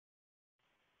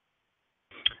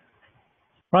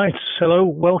Right, hello,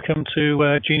 welcome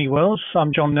to Genie Worlds.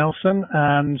 I'm John Nelson,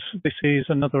 and this is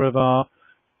another of our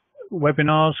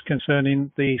webinars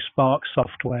concerning the Spark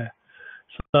software.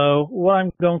 So what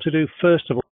I'm going to do first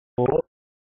of all,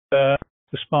 the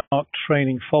Spark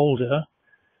training folder.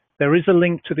 There is a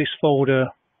link to this folder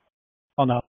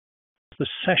on our. The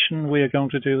session we are going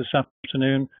to do this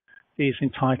afternoon is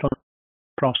entitled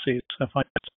Crosses. So if I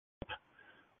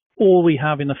all we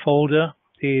have in the folder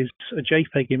is a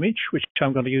JPEG image, which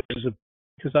I'm going to use as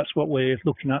because that's what we're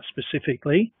looking at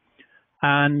specifically.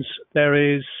 And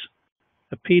there is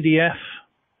a PDF,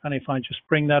 and if I just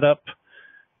bring that up,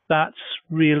 that's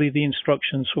really the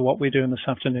instructions for what we're doing this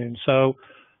afternoon. So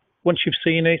once you've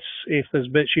seen it, if there's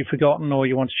bits you've forgotten or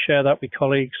you want to share that with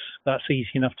colleagues, that's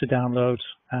easy enough to download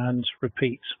and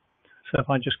repeat. So if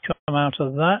I just come out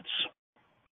of that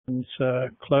and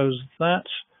close that,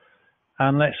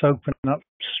 and let's open up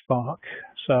Spark.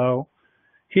 So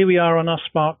here we are on our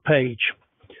Spark page.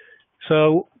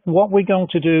 So what we're going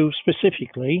to do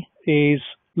specifically is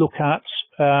look at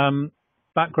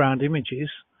background images.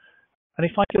 And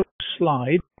if I go to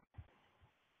slide,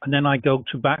 and then I go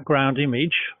to background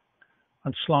image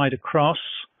and slide across,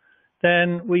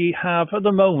 then we have at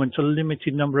the moment a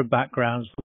limited number of backgrounds.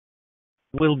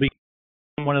 We'll be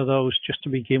one of those just to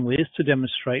begin with to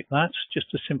demonstrate that, just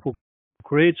a simple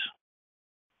grid.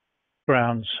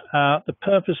 The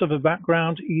purpose of a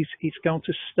background is it's going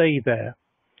to stay there.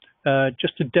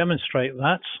 Just to demonstrate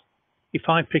that, if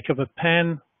I pick up a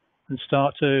pen and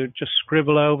start to just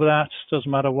scribble over that,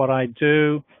 doesn't matter what I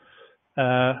do,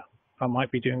 I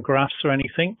might be doing graphs or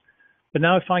anything. But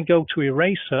now if I go to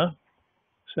eraser,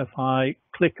 so if I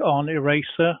click on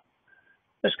eraser,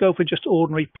 let's go for just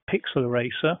ordinary pixel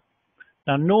eraser.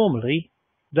 Now normally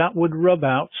that would rub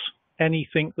out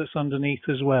anything that's underneath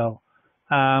as well.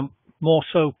 More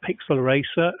so pixel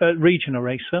eraser, region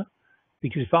eraser,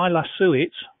 because if I lasso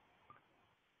it,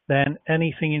 then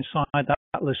anything inside that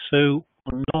lasso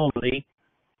will normally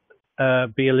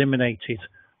be eliminated.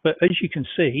 But as you can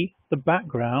see, the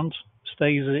background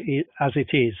stays as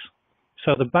it is.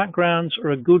 So the backgrounds are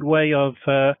a good way of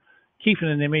keeping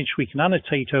an image we can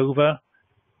annotate over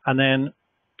and then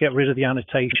get rid of the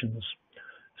annotations.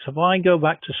 So if I go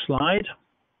back to slide,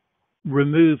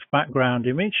 remove background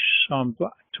image, so I'm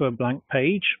back to a blank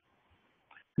page.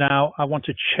 Now I want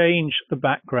to change the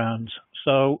background.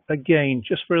 So again,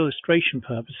 just for illustration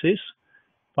purposes,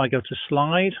 if I go to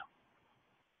slide,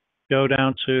 go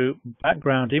down to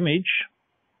background image.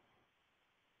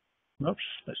 Oops,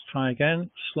 let's try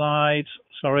again. Slide,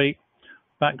 sorry,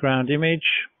 background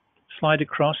image, slide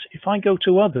across. If I go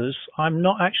to others, I'm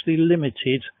not actually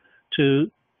limited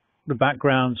to the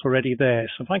backgrounds already there.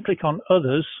 So if I click on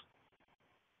others,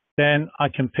 then I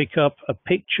can pick up a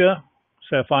picture.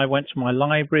 So if I went to my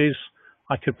libraries,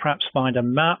 I could perhaps find a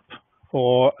map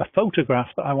or a photograph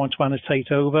that I want to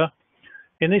annotate over.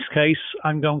 In this case,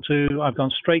 I've gone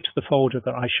straight to the folder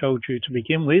that I showed you to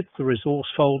begin with, the resource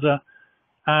folder,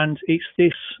 and it's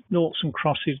this noughts and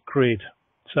crosses grid.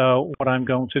 So what I'm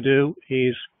going to do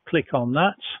is click on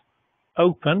that,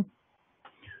 open,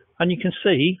 and you can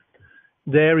see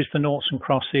there is the noughts and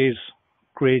crosses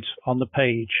grid on the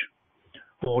page,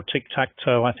 or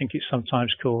tic-tac-toe, I think it's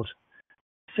sometimes called.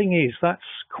 The thing is, that's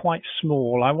quite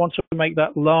small. I want to make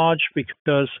that large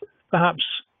because perhaps,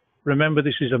 remember,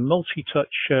 this is a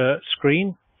multi-touch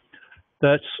screen,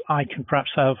 that I can perhaps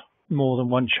have more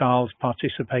than one child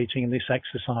participating in this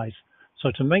exercise. So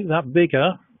to make that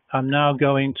bigger, I'm now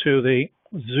going to the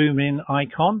zoom in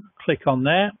icon, click on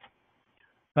there.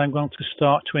 I'm going to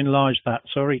start to enlarge that.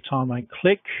 So every time I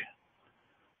click,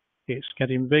 it's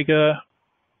getting bigger.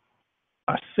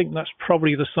 I think that's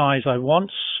probably the size I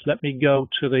want. Let me go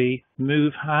to the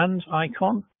move hand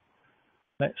icon.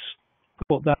 Let's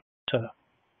put that to.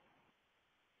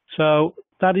 So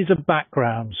that is a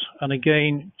background. And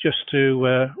again, just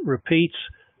to repeat,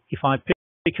 if I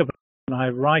pick up and I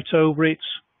write over it,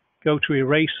 go to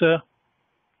eraser,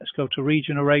 let's go to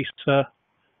region eraser,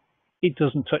 it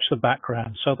doesn't touch the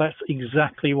background. So that's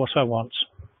exactly what I want.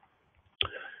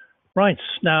 Right,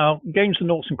 now games and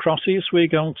noughts and crosses, we're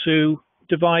going to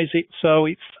devise it so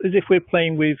it's as if we're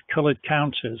playing with colored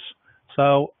counters.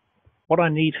 So what I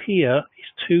need here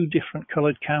is two different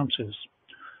colored counters.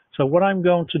 So what I'm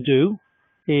going to do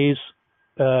is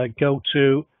go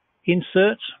to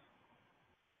Insert,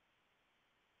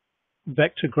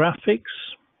 Vector Graphics,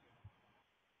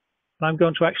 and I'm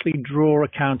going to actually draw a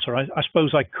counter. I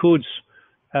suppose I could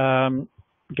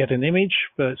get an image,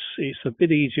 but it's a bit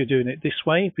easier doing it this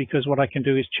way because what I can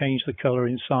do is change the color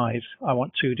inside. I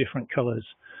want two different colors.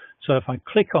 So if I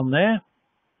click on there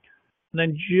and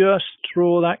then just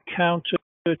draw that counter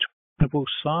to reasonable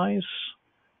size.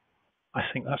 I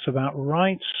think that's about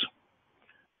right.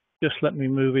 Just let me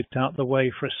move it out the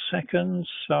way for a second.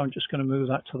 So I'm just going to move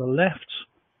that to the left.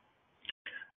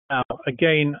 Now,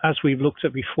 again, as we've looked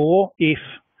at before, if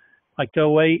I go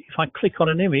away, if I click on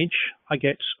an image, I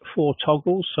get 4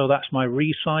 toggles. So that's my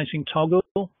resizing toggle,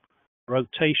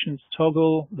 rotation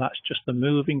toggle, that's just the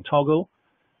moving toggle,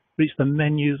 but it's the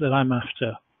menu that I'm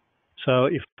after. So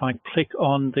if I click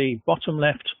on the bottom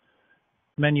left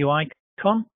menu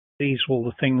icon, these are all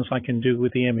the things I can do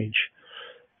with the image.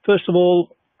 First of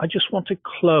all, I just want to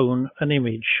clone an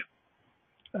image.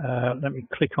 Let me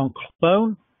click on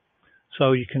clone.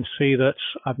 So you can see that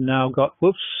I've now got,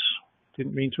 whoops,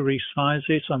 didn't mean to resize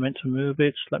it. I meant to move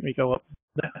it. Let me go up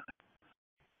there.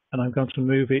 And I'm going to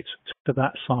move it to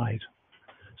that side.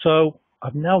 So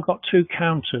I've now got 2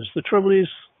 counters. The trouble is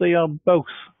they are both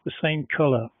the same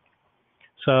color.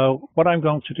 So what I'm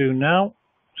going to do now,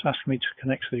 it's asking me to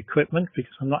connect to the equipment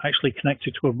because I'm not actually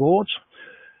connected to a board.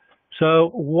 So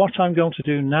what I'm going to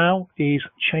do now is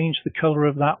change the color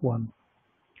of that one.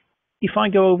 If I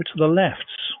go over to the left,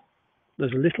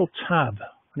 there's a little tab,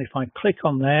 and if I click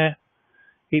on there,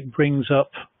 it brings up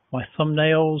my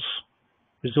thumbnails,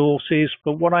 resources,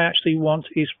 but what I actually want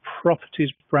is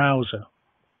properties browser.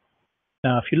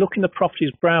 Now, if you look in the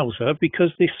properties browser,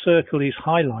 because this circle is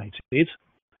highlighted,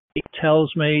 it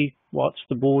tells me what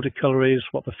the border color is,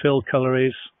 what the fill color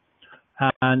is,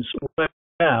 and what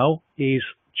now is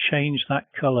change that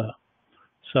color.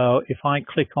 So if I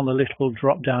click on the little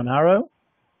drop down arrow,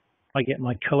 I get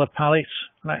my color palette,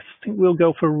 and I think we'll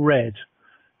go for red.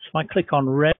 So if I click on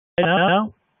red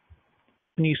now,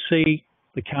 and you see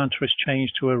the counter has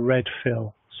changed to a red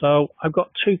fill. So I've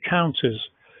got 2 counters.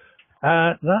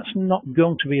 That's not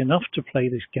going to be enough to play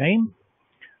this game.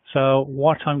 So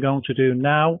what I'm going to do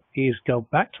now is go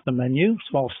back to the menu.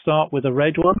 So I'll start with the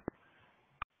red one,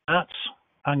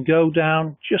 and go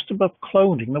down just above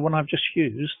cloning, the one I've just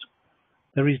used.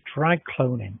 There is drag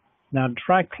cloning. Now,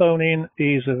 drag cloning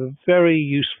is a very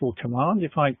useful command.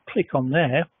 If I click on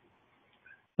there,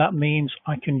 that means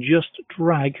I can just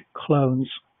drag clones.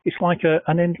 It's like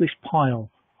an endless pile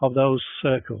of those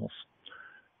circles.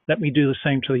 Let me do the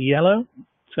same to the yellow.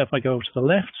 So if I go to the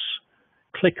left,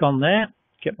 click on there,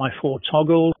 get my 4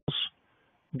 toggles,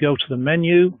 go to the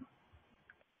menu,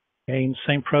 again,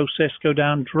 same process, go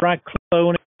down, drag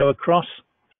cloning, go across,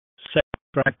 set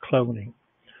drag cloning.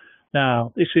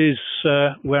 Now, this is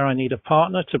where I need a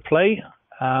partner to play.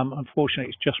 Unfortunately,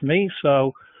 it's just me,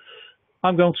 so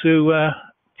I'm going to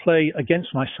play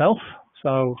against myself.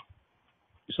 So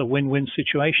it's a win-win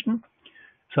situation.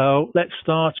 So let's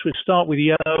start. We'll start with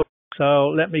yellow. So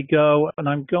let me go, and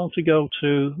I'm going to go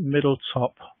to middle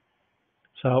top.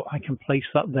 So I can place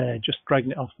that there, just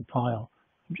dragging it off the pile.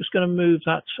 I'm just going to move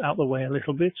that out of the way a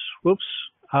little bit. Whoops.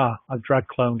 I've drag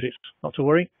cloned it. Not to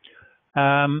worry.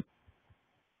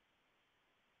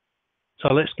 So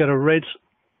let's get a red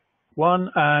one,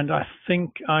 and I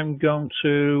think I'm going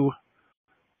to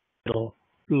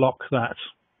lock that.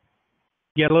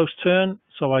 Yellow's turn,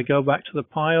 so I go back to the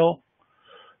pile.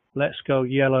 Let's go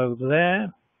yellow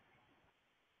there.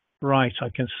 Right, I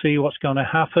can see what's going to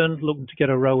happen. Looking to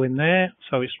get a row in there.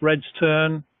 So it's red's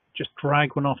turn. Just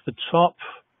drag one off the top.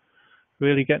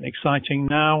 Really getting exciting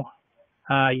now.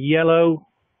 Yellow,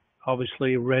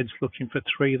 obviously red's looking for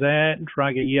 3 there.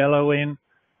 Drag a yellow in.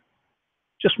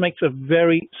 Just makes a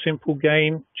very simple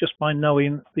game just by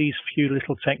knowing these few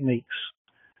little techniques.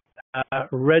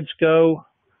 Reds go.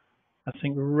 I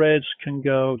think reds can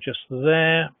go just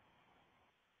there.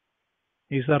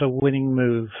 Is that a winning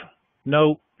move?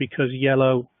 No, because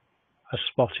yellow has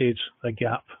spotted a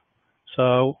gap.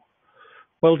 So,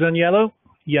 well done, yellow.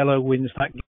 Yellow wins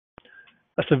that game.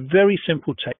 That's a very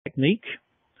simple technique.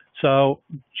 So,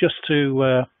 just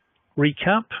to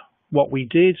recap what we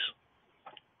did.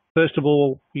 First of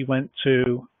all, we went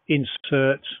to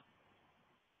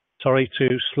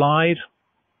slide,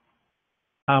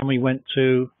 and we went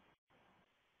to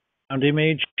found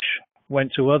image,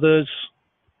 went to others,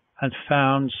 and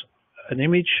found an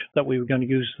image that we were going to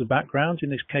use as the background, in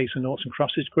this case a noughts and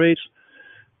crosses grid.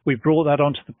 We brought that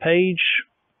onto the page.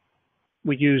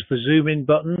 We used the zoom in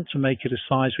button to make it a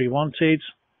size we wanted,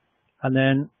 and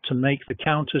then to make the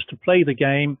counters to play the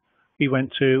game, we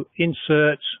went to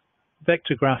insert,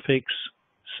 vector graphics,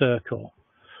 circle.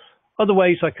 Other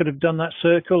ways I could have done that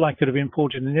circle, I could have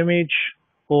imported an image,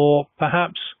 or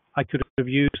perhaps I could have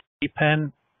used a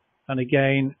pen. And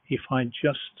again, if I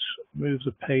just move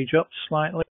the page up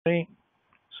slightly,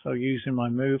 so using my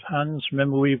move hands,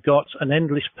 remember we've got an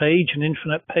endless page, an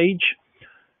infinite page.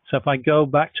 So if I go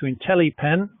back to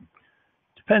IntelliPen,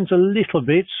 depends a little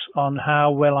bit on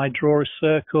how well I draw a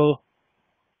circle.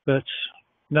 but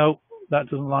no, that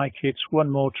doesn't like it. One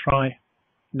more try.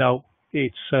 No,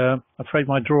 it's afraid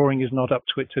my drawing is not up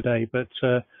to it today, but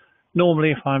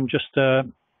normally if I'm just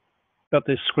at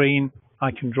this screen,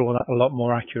 I can draw that a lot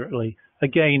more accurately.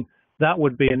 Again, that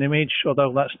would be an image,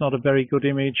 although that's not a very good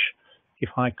image. If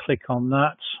I click on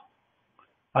that,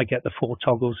 I get the 4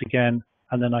 toggles again,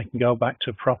 and then I can go back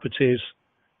to properties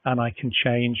and I can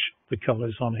change the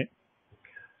colors on it.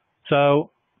 So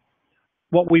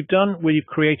what we've done, we've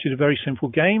created a very simple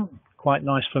game, quite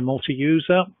nice for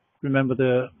multi-user. Remember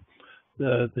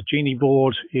the Genie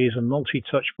board is a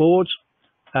multi-touch board.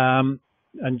 And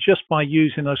just by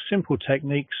using those simple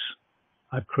techniques,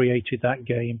 I've created that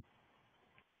game.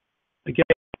 Again,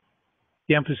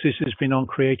 the emphasis has been on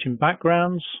creating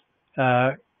backgrounds,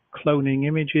 cloning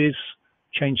images,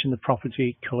 changing the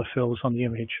property color fills on the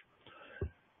image.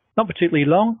 Not particularly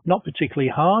long, not particularly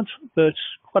hard, but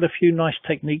quite a few nice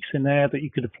techniques in there that you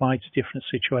could apply to different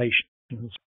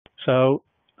situations. So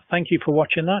thank you for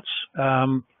watching that.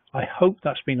 I hope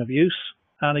that's been of use.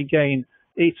 And again,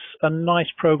 it's a nice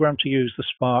program to use, the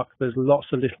Spark. There's lots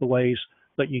of little ways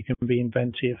that you can be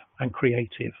inventive and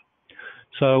creative.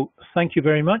 So thank you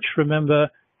very much. Remember,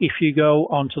 if you go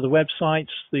onto the website,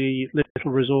 the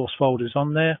little resource folder's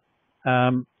on there.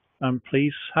 And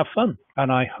please have fun,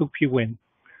 and I hope you win.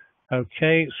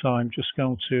 Okay, so I'm just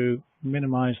going to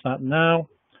minimize that now.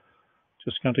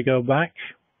 Just going to go back,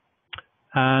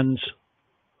 and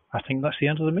I think that's the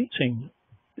end of the meeting.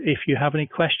 If you have any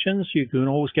questions, you can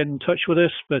always get in touch with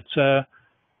us, but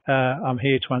I'm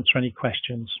here to answer any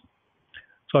questions.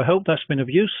 So I hope that's been of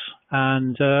use,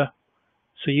 and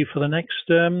see you for the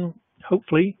next,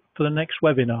 hopefully, for the next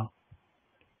webinar.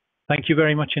 Thank you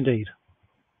very much indeed.